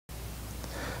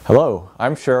Hello,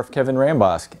 I'm Sheriff Kevin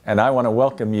Rambosk, and I want to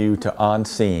welcome you to On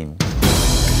Scene.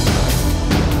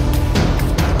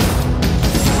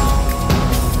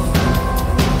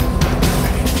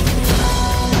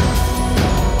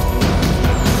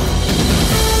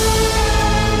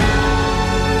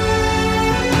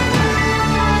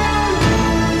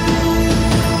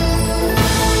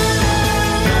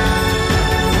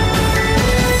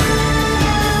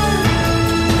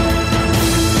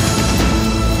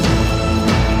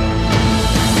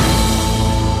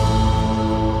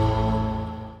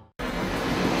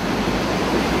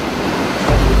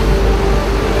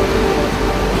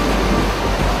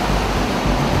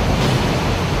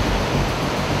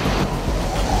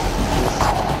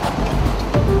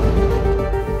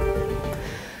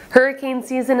 Hurricane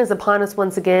season is upon us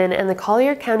once again, and the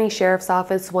Collier County Sheriff's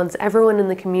Office wants everyone in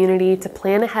the community to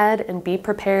plan ahead and be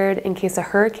prepared in case a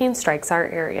hurricane strikes our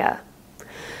area.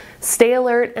 Stay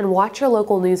alert and watch your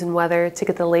local news and weather to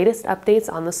get the latest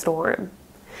updates on the storm.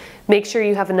 Make sure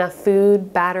you have enough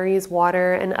food, batteries,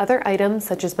 water, and other items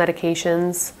such as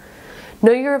medications.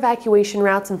 Know your evacuation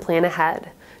routes and plan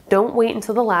ahead. Don't wait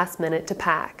until the last minute to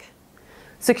pack.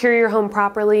 Secure your home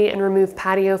properly and remove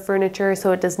patio furniture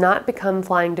so it does not become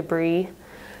flying debris.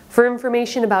 For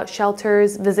information about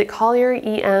shelters, visit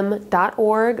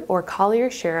collierem.org or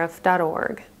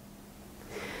colliersheriff.org.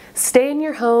 Stay in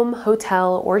your home,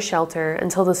 hotel, or shelter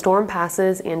until the storm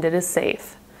passes and it is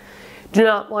safe. Do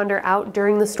not wander out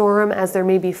during the storm as there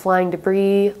may be flying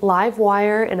debris, live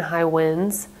wire, and high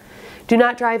winds. Do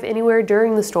not drive anywhere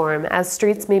during the storm as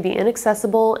streets may be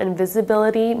inaccessible and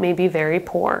visibility may be very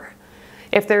poor.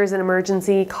 If there is an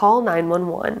emergency, call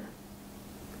 911.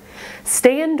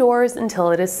 Stay indoors until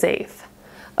it is safe.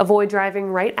 Avoid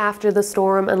driving right after the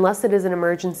storm unless it is an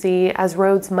emergency, as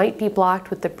roads might be blocked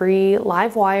with debris,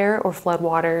 live wire, or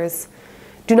floodwaters.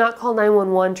 Do not call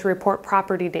 911 to report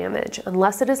property damage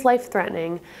unless it is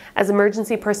life-threatening, as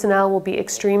emergency personnel will be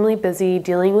extremely busy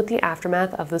dealing with the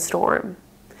aftermath of the storm.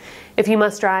 If you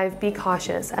must drive, be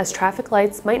cautious, as traffic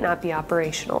lights might not be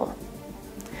operational.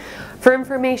 For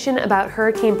information about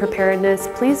hurricane preparedness,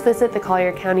 please visit the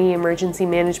Collier County Emergency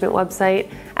Management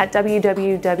website at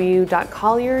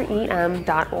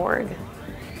www.collierem.org.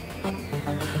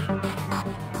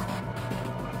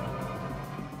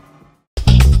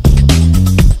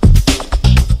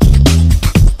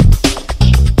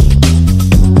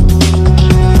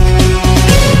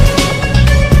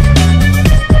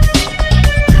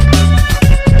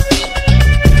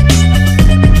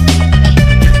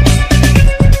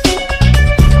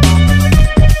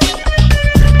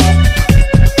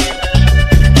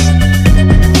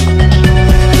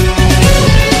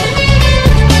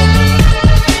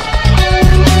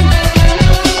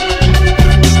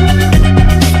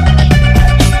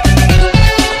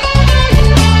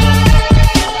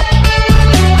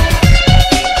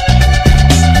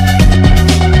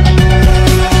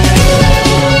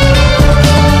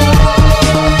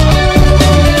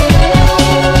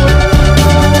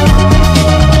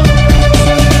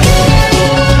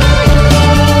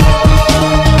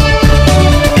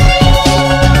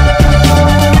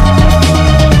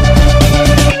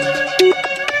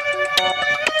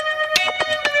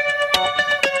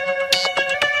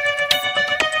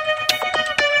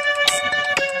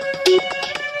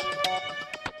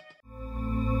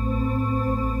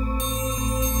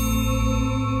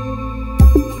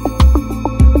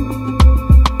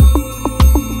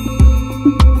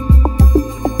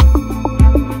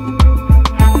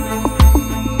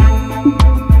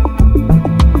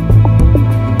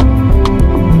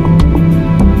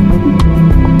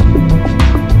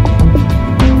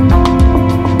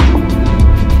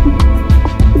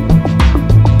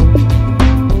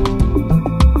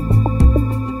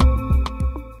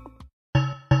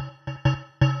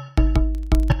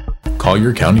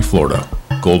 Collier County, Florida,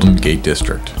 Golden Gate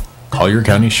District. Collier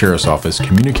County Sheriff's Office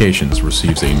Communications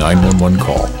receives a 911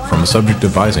 call from a subject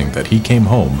advising that he came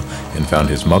home and found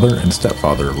his mother and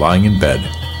stepfather lying in bed,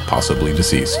 possibly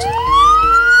deceased.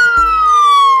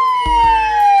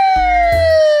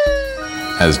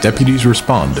 As deputies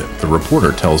respond, the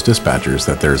reporter tells dispatchers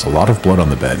that there is a lot of blood on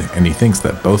the bed and he thinks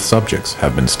that both subjects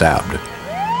have been stabbed.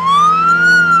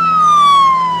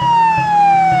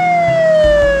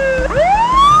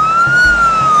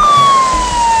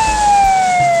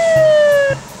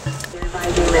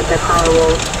 The car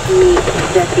will meet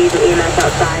deputies and EMS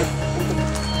outside.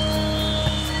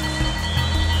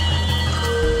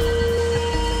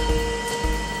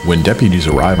 When deputies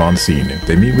arrive on scene,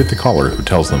 they meet with the caller who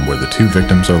tells them where the two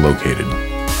victims are located.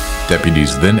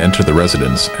 Deputies then enter the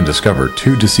residence and discover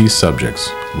two deceased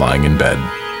subjects lying in bed.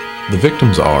 The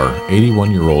victims are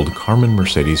 81-year-old Carmen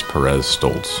Mercedes Perez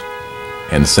Stoltz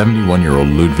and 71-year-old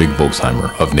Ludwig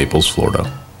Volksheimer of Naples, Florida.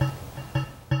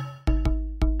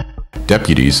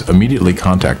 Deputies immediately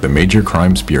contact the Major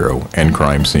Crimes Bureau and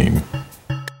crime scene.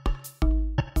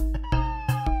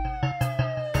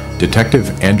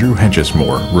 Detective Andrew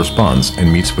Henchesmore responds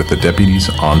and meets with the deputies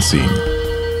on scene.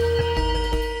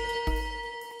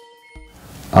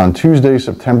 On Tuesday,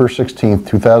 September 16,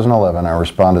 2011, I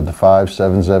responded to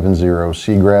 5770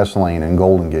 Seagrass Lane in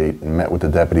Golden Gate and met with the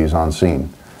deputies on scene.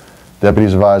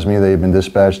 Deputies advised me they had been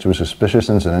dispatched to a suspicious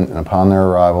incident, and upon their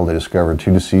arrival they discovered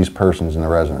 2 deceased persons in the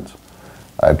residence.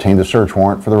 I obtained a search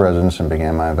warrant for the residence and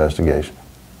began my investigation.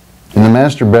 In the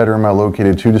master bedroom, I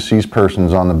located 2 deceased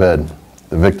persons on the bed.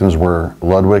 The victims were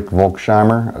Ludwig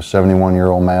Volksheimer, a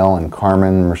 71-year-old male, and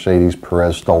Carmen Mercedes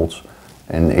Perez Stoltz,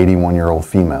 an 81-year-old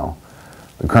female.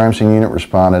 The crime scene unit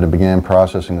responded and began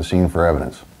processing the scene for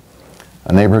evidence.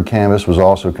 A neighborhood canvass was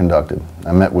also conducted.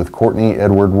 I met with Courtney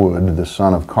Edward Wood, the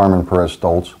son of Carmen Perez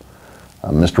Stoltz.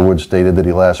 Mr. Wood stated that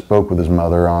he last spoke with his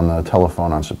mother on the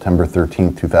telephone on September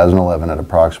 13, 2011 at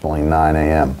approximately 9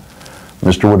 a.m.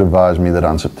 Mr. Wood advised me that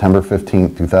on September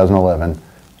 15, 2011,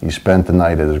 he spent the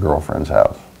night at his girlfriend's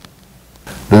house.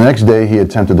 The next day, he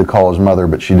attempted to call his mother,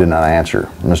 but she did not answer.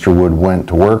 Mr. Wood went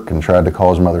to work and tried to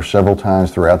call his mother several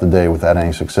times throughout the day without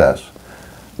any success.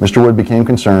 Mr. Wood became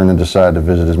concerned and decided to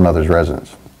visit his mother's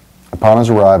residence. Upon his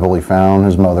arrival, he found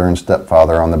his mother and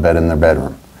stepfather on the bed in their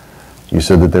bedroom. He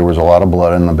said that there was a lot of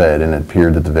blood in the bed and it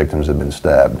appeared that the victims had been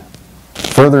stabbed.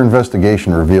 Further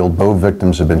investigation revealed both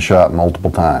victims had been shot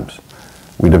multiple times.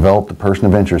 We developed a person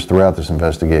of interest throughout this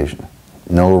investigation.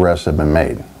 No arrests have been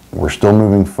made. We're still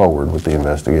moving forward with the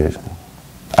investigation.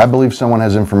 I believe someone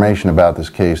has information about this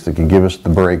case that could give us the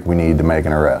break we need to make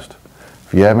an arrest.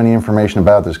 If you have any information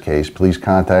about this case, please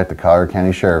contact the Collier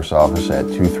County Sheriff's Office at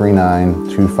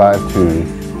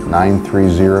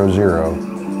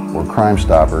 239-252-9300 or Crime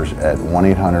Stoppers at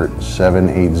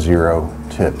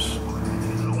 1-800-780-TIPS.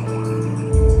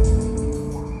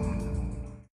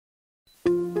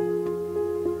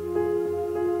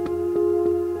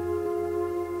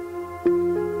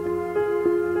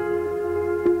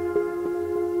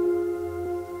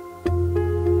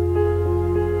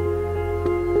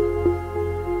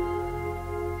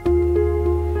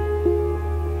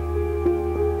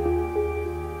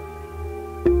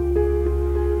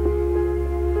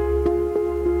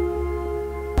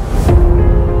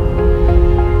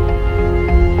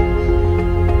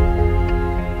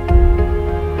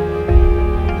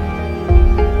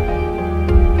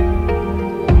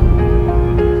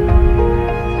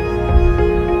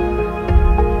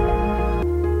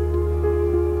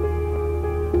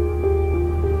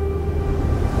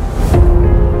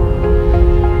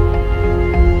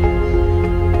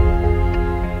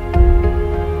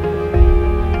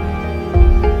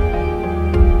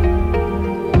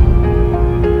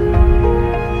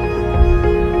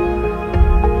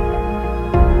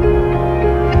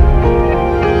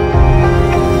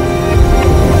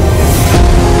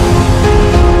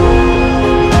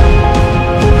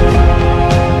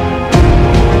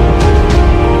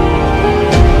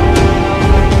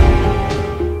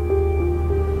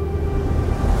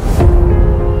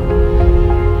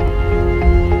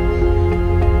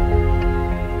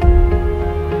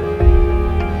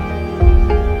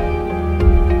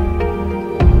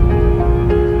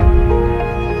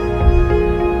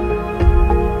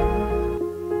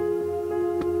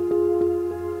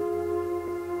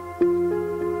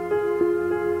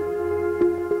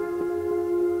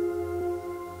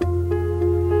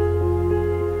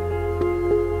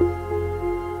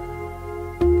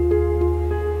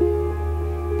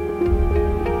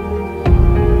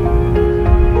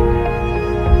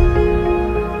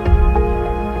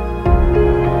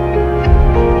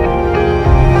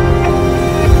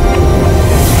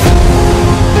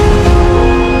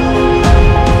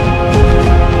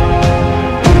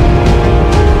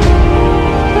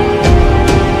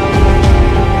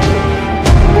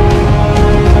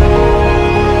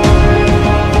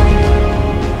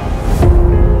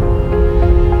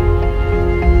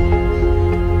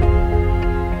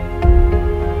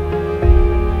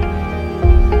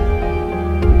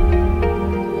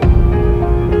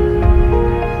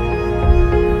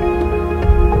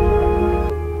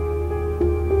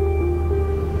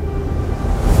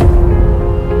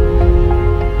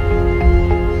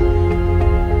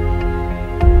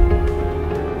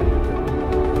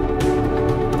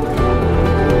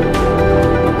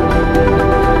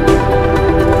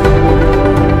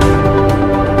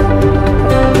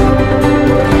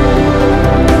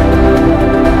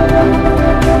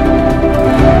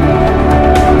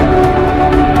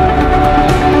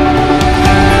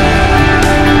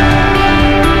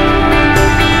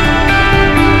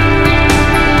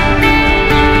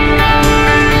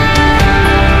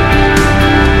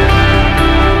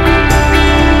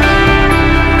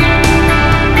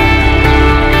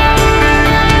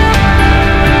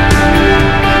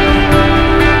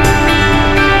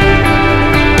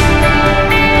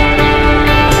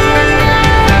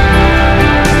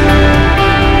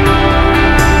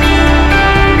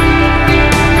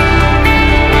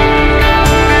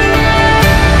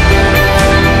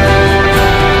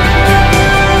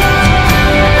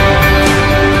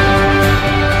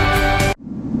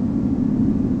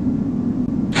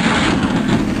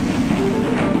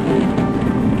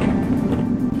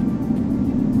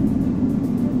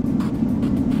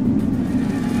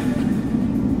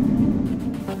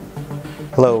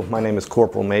 Hello, my name is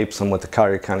Corporal Mapes. I'm with the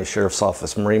Collier County Sheriff's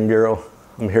Office Marine Bureau.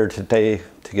 I'm here today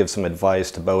to give some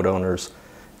advice to boat owners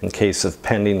in case of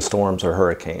pending storms or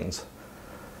hurricanes.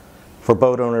 For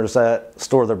boat owners that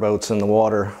store their boats in the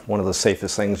water, one of the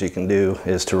safest things you can do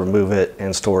is to remove it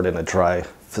and store it in a dry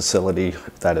facility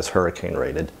that is hurricane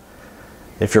rated.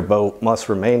 If your boat must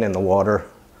remain in the water,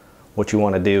 what you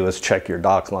want to do is check your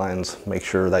dock lines, make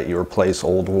sure that you replace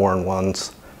old worn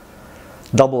ones.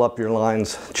 Double up your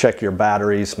lines, check your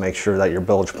batteries, make sure that your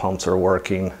bilge pumps are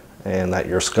working and that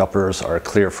your scuppers are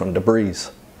clear from debris.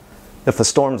 If a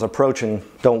storm's approaching,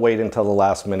 don't wait until the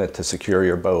last minute to secure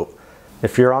your boat.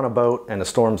 If you're on a boat and a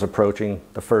storm's approaching,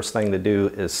 the first thing to do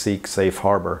is seek safe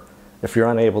harbor. If you're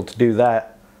unable to do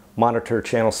that, monitor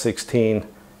channel 16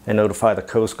 and notify the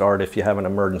Coast Guard if you have an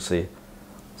emergency.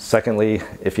 Secondly,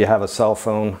 if you have a cell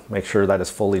phone, make sure that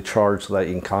it's fully charged so that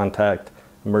you can contact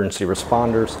emergency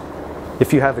responders.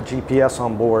 If you have a GPS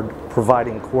on board,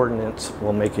 providing coordinates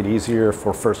will make it easier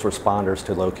for first responders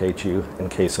to locate you in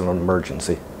case of an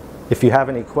emergency. If you have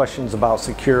any questions about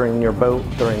securing your boat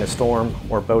during a storm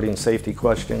or boating safety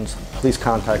questions, please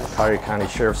contact the Collier County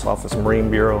Sheriff's Office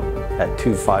Marine Bureau at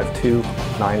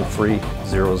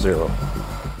 252-9300.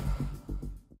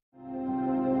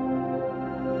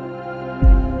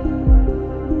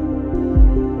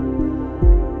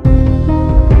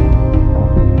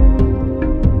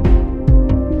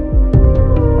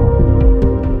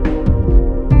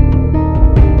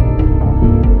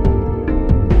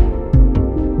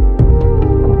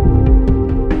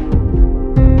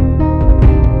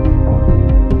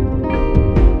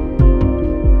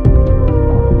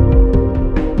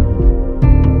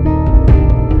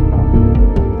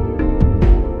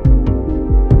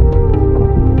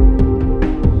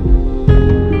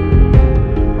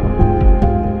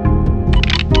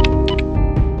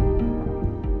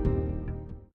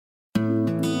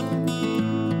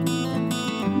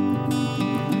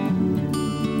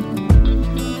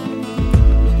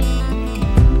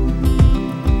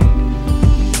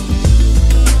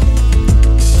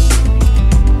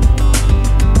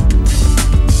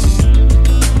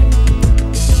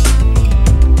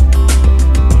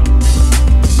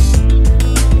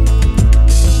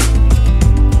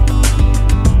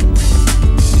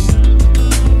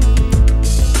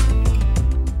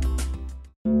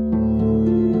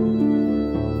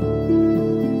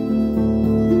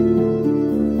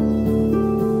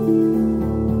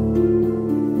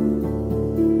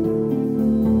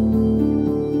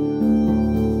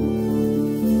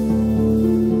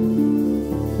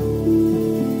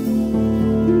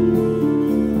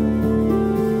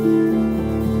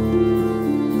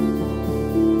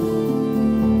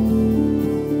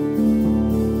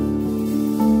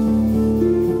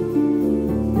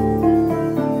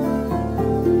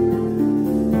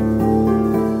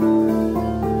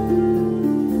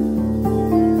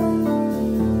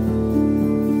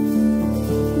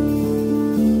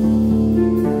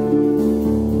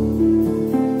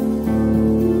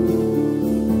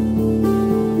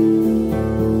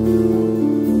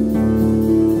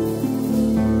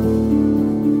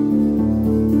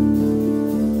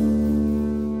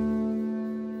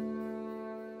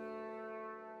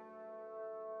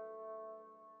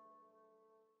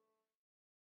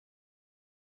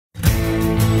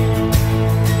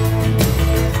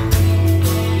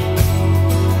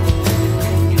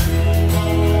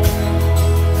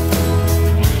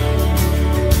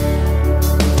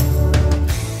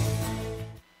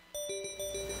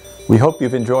 We hope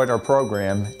you've enjoyed our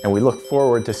program and we look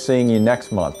forward to seeing you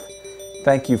next month.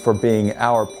 Thank you for being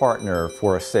our partner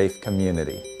for a safe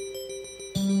community.